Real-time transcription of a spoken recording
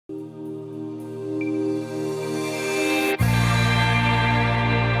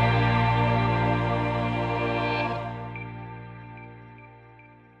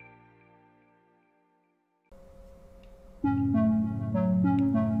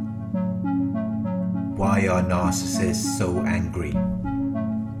Why are narcissists so angry?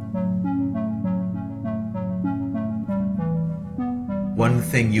 One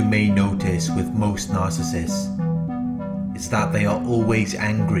thing you may notice with most narcissists is that they are always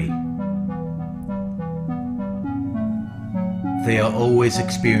angry. They are always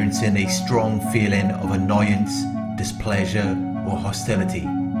experiencing a strong feeling of annoyance, displeasure, or hostility,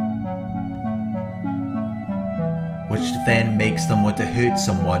 which then makes them want to hurt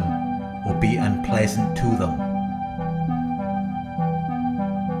someone or be unpleasant to them.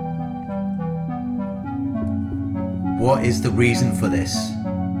 What is the reason for this?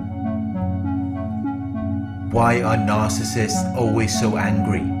 Why are narcissists always so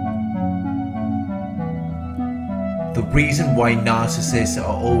angry? The reason why narcissists are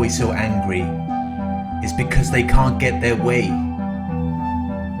always so angry is because they can't get their way.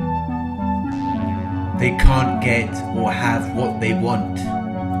 They can't get or have what they want,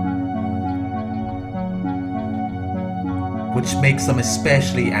 which makes them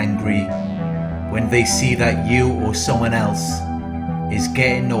especially angry when they see that you or someone else is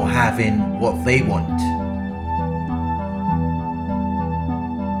getting or having what they want.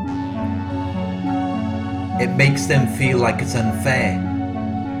 It makes them feel like it's unfair,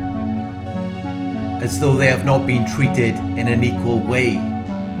 as though they have not been treated in an equal way.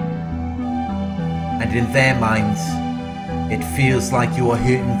 And in their minds, it feels like you are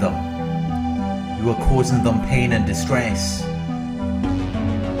hurting them. You are causing them pain and distress.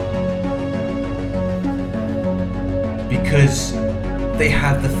 Because they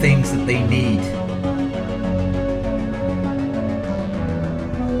have the things that they need,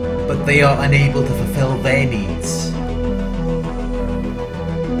 but they are unable to fulfill their needs.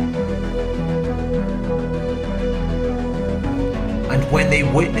 And when they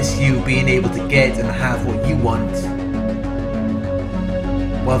witness you being able to get and have what you want,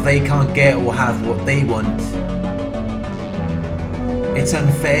 while they can't get or have what they want, it's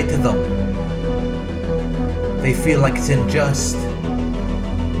unfair to them. They feel like it's unjust.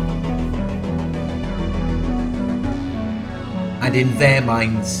 And in their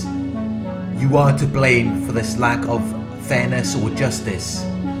minds, you are to blame for this lack of fairness or justice.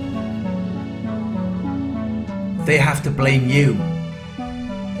 They have to blame you.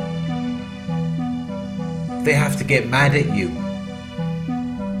 They have to get mad at you.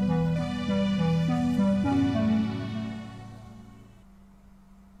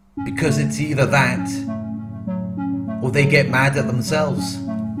 Because it's either that, or they get mad at themselves.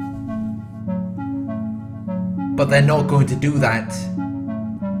 But they're not going to do that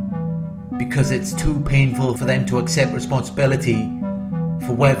because it's too painful for them to accept responsibility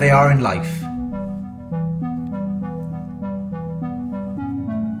for where they are in life.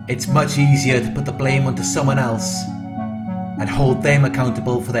 It's much easier to put the blame onto someone else and hold them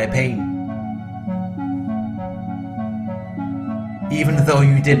accountable for their pain, even though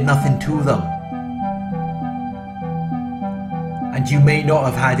you did nothing to them. And you may not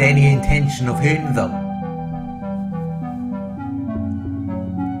have had any intention of hurting them.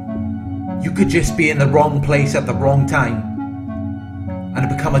 You could just be in the wrong place at the wrong time and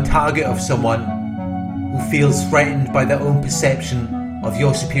become a target of someone who feels threatened by their own perception of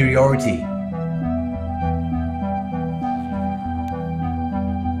your superiority.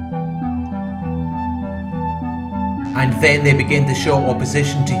 And then they begin to show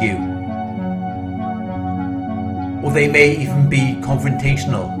opposition to you. Or they may even be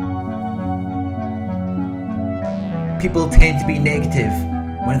confrontational. People tend to be negative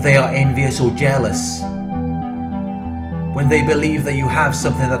when they are envious or jealous, when they believe that you have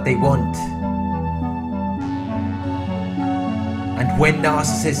something that they want. And when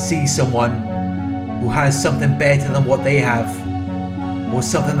narcissists see someone who has something better than what they have, or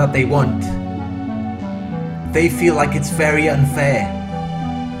something that they want, they feel like it's very unfair.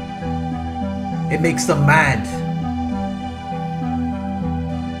 It makes them mad.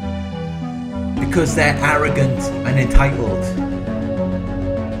 Because they're arrogant and entitled.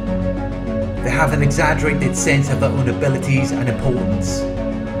 They have an exaggerated sense of their own abilities and importance.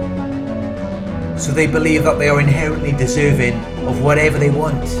 So they believe that they are inherently deserving of whatever they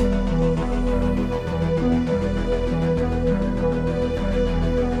want.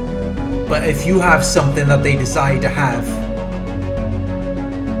 But if you have something that they desire to have,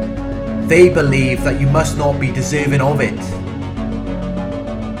 they believe that you must not be deserving of it.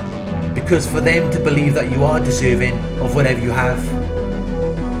 Because for them to believe that you are deserving of whatever you have,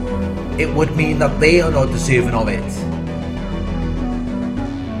 it would mean that they are not deserving of it.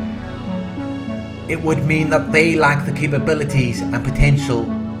 It would mean that they lack the capabilities and potential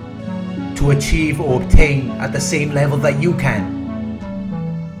to achieve or obtain at the same level that you can.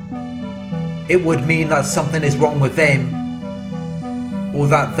 it would mean that something is wrong with them, or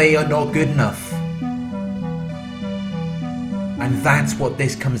that they are not good enough. And that's what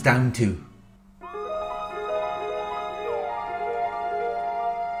this comes down to.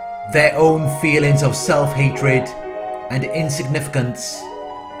 Their own feelings of self-hatred and insignificance,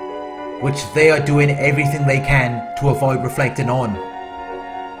 which they are doing everything they can to avoid reflecting on.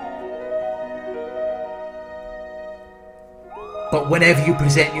 But whenever you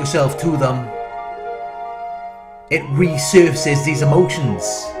present yourself to them, it resurfaces these emotions.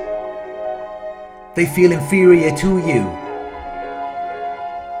 They feel inferior to you.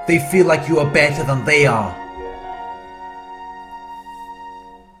 They feel like you are better than they are.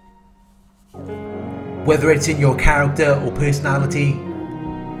 Whether it's in your character or personality,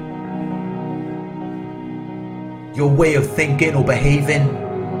 your way of thinking or behaving,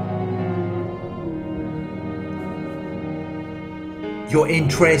 your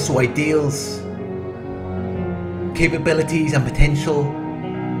interests or ideals, capabilities and potential,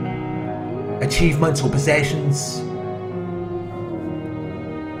 achievements or possessions.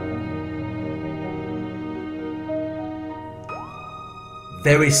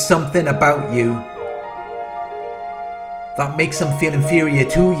 There is something about you that makes them feel inferior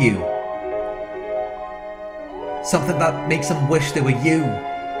to you. Something that makes them wish they were you.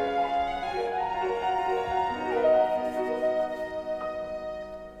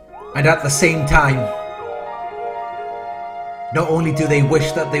 And at the same time, not only do they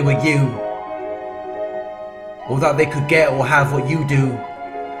wish that they were you, or that they could get or have what you do,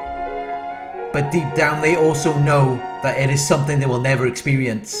 but deep down they also know that it is something they will never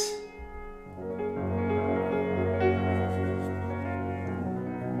experience.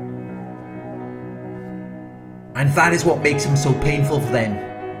 And that is what makes them so painful for them.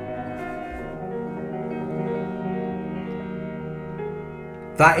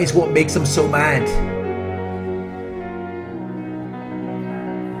 That is what makes them so mad.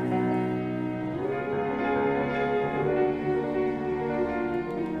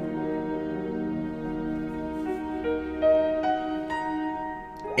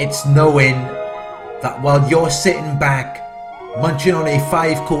 It's knowing that while you're sitting back, munching on a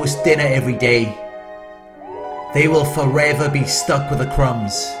 5-course dinner every day, they will forever be stuck with the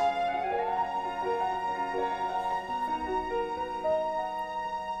crumbs.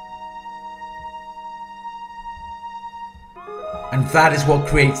 And that is what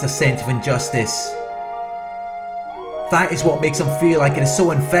creates the sense of injustice. That is what makes them feel like it is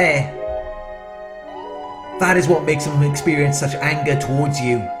so unfair. That is what makes them experience such anger towards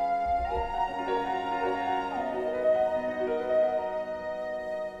you.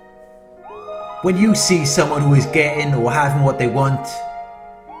 When you see someone who is getting or having what they want,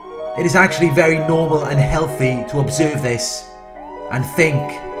 it is actually very normal and healthy to observe this and think,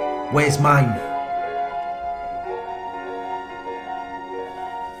 where's mine?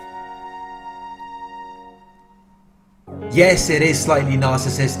 Yes, it is slightly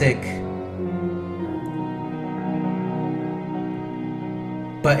narcissistic,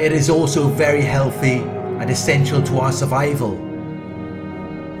 but it is also very healthy and essential to our survival.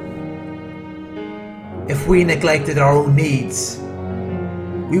 If we neglected our own needs,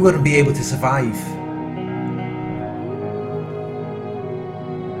 we wouldn't be able to survive.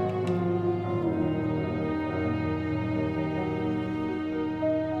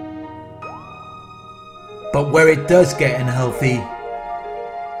 But where it does get unhealthy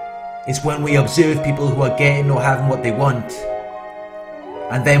is when we observe people who are getting or having what they want,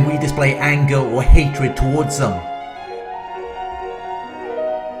 and then we display anger or hatred towards them.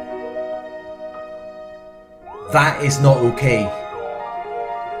 That is not okay.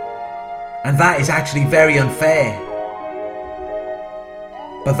 And that is actually very unfair.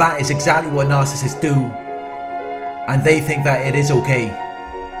 But that is exactly what narcissists do, and they think that it is okay.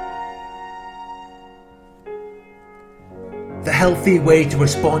 The healthy way to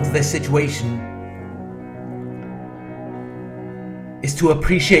respond to this situation is to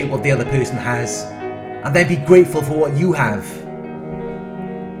appreciate what the other person has, and then be grateful for what you have.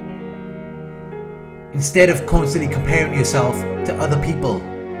 Instead of constantly comparing yourself to other people.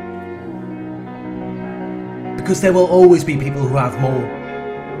 Because there will always be people who have more,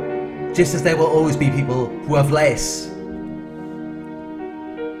 just as there will always be people who have less.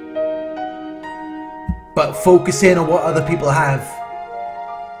 But focusing on what other people have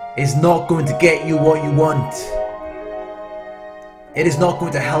is not going to get you what you want. It is not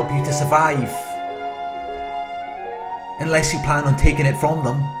going to help you to survive, unless you plan on taking it from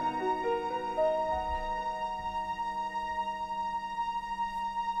them.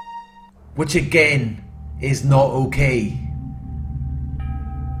 Which again is not okay.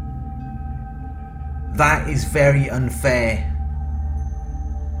 That is very unfair.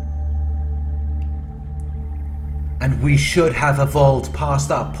 And we should have evolved past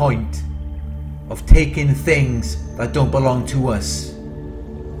that point of taking things that don't belong to us.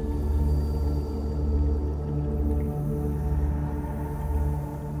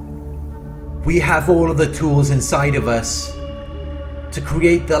 We have all of the tools inside of us to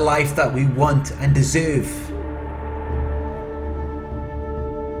create the life that we want and deserve.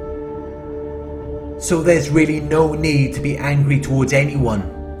 So there's really no need to be angry towards anyone.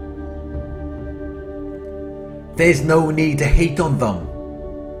 There's no need to hate on them.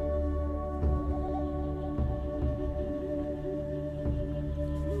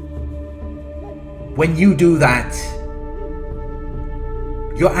 When you do that,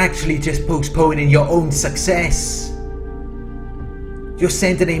 you're actually just postponing your own success. You're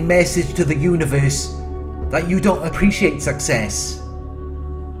sending a message to the universe that you don't appreciate success.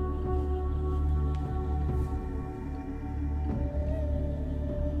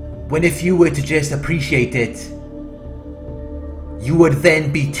 When if you were to just appreciate it, you would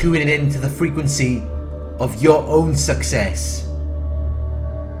then be tuning into the frequency of your own success.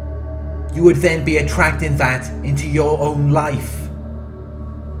 You would then be attracting that into your own life.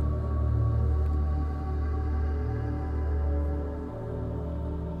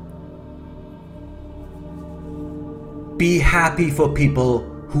 Be happy for people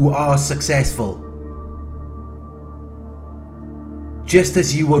who are successful. Just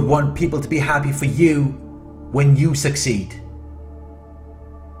as you would want people to be happy for you when you succeed.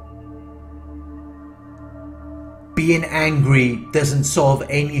 Being angry doesn't solve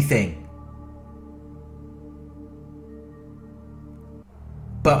anything.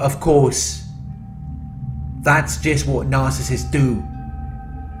 But of course, that's just what narcissists do.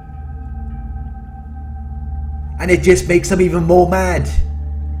 And it just makes them even more mad.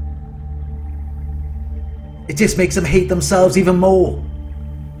 It just makes them hate themselves even more.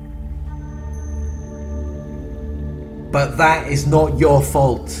 But that is not your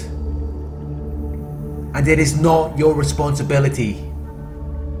fault. And it is not your responsibility.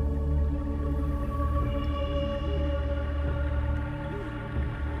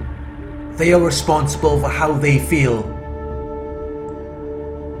 They are responsible for how they feel.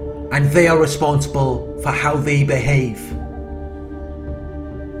 And they are responsible for how they behave.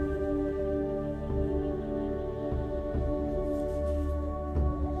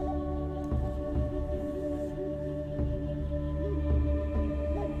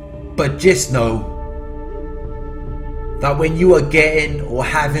 But just know that when you are getting or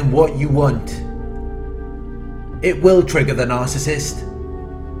having what you want, it will trigger the narcissist.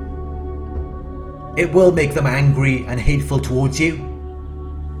 It will make them angry and hateful towards you.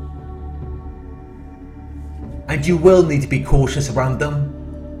 And you will need to be cautious around them,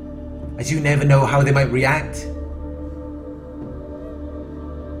 as you never know how they might react.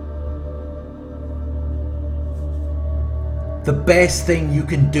 The best thing you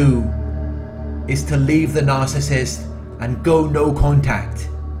can do is to leave the narcissist and go no contact.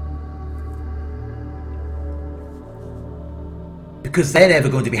 Because they're never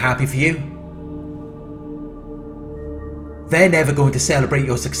going to be happy for you. They're never going to celebrate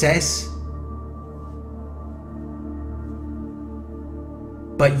your success.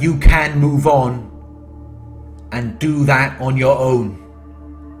 But you can move on and do that on your own.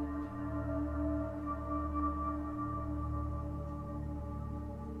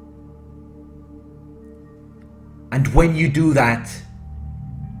 And when you do that,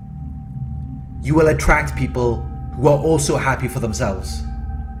 you will attract people who are also happy for themselves.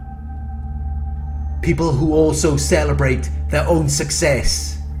 People who also celebrate their own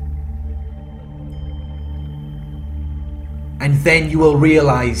success. And then you will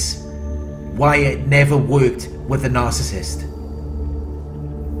realize why it never worked with the narcissist.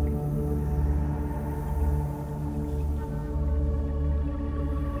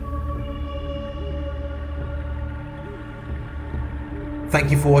 Thank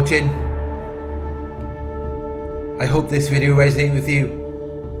you for watching. I hope this video resonated with you.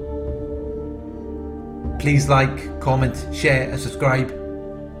 Please like, comment, share and subscribe.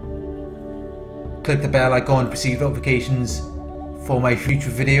 Click the bell icon to receive notifications for my future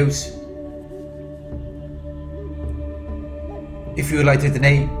videos. If you would like to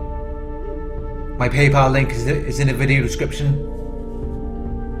donate, my PayPal link is in the video description.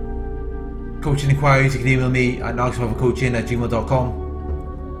 Coaching inquiries, you can email me at narcsurvivorcoaching@gmail.com.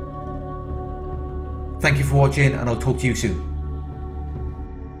 Thank you for watching, and I'll talk to you soon.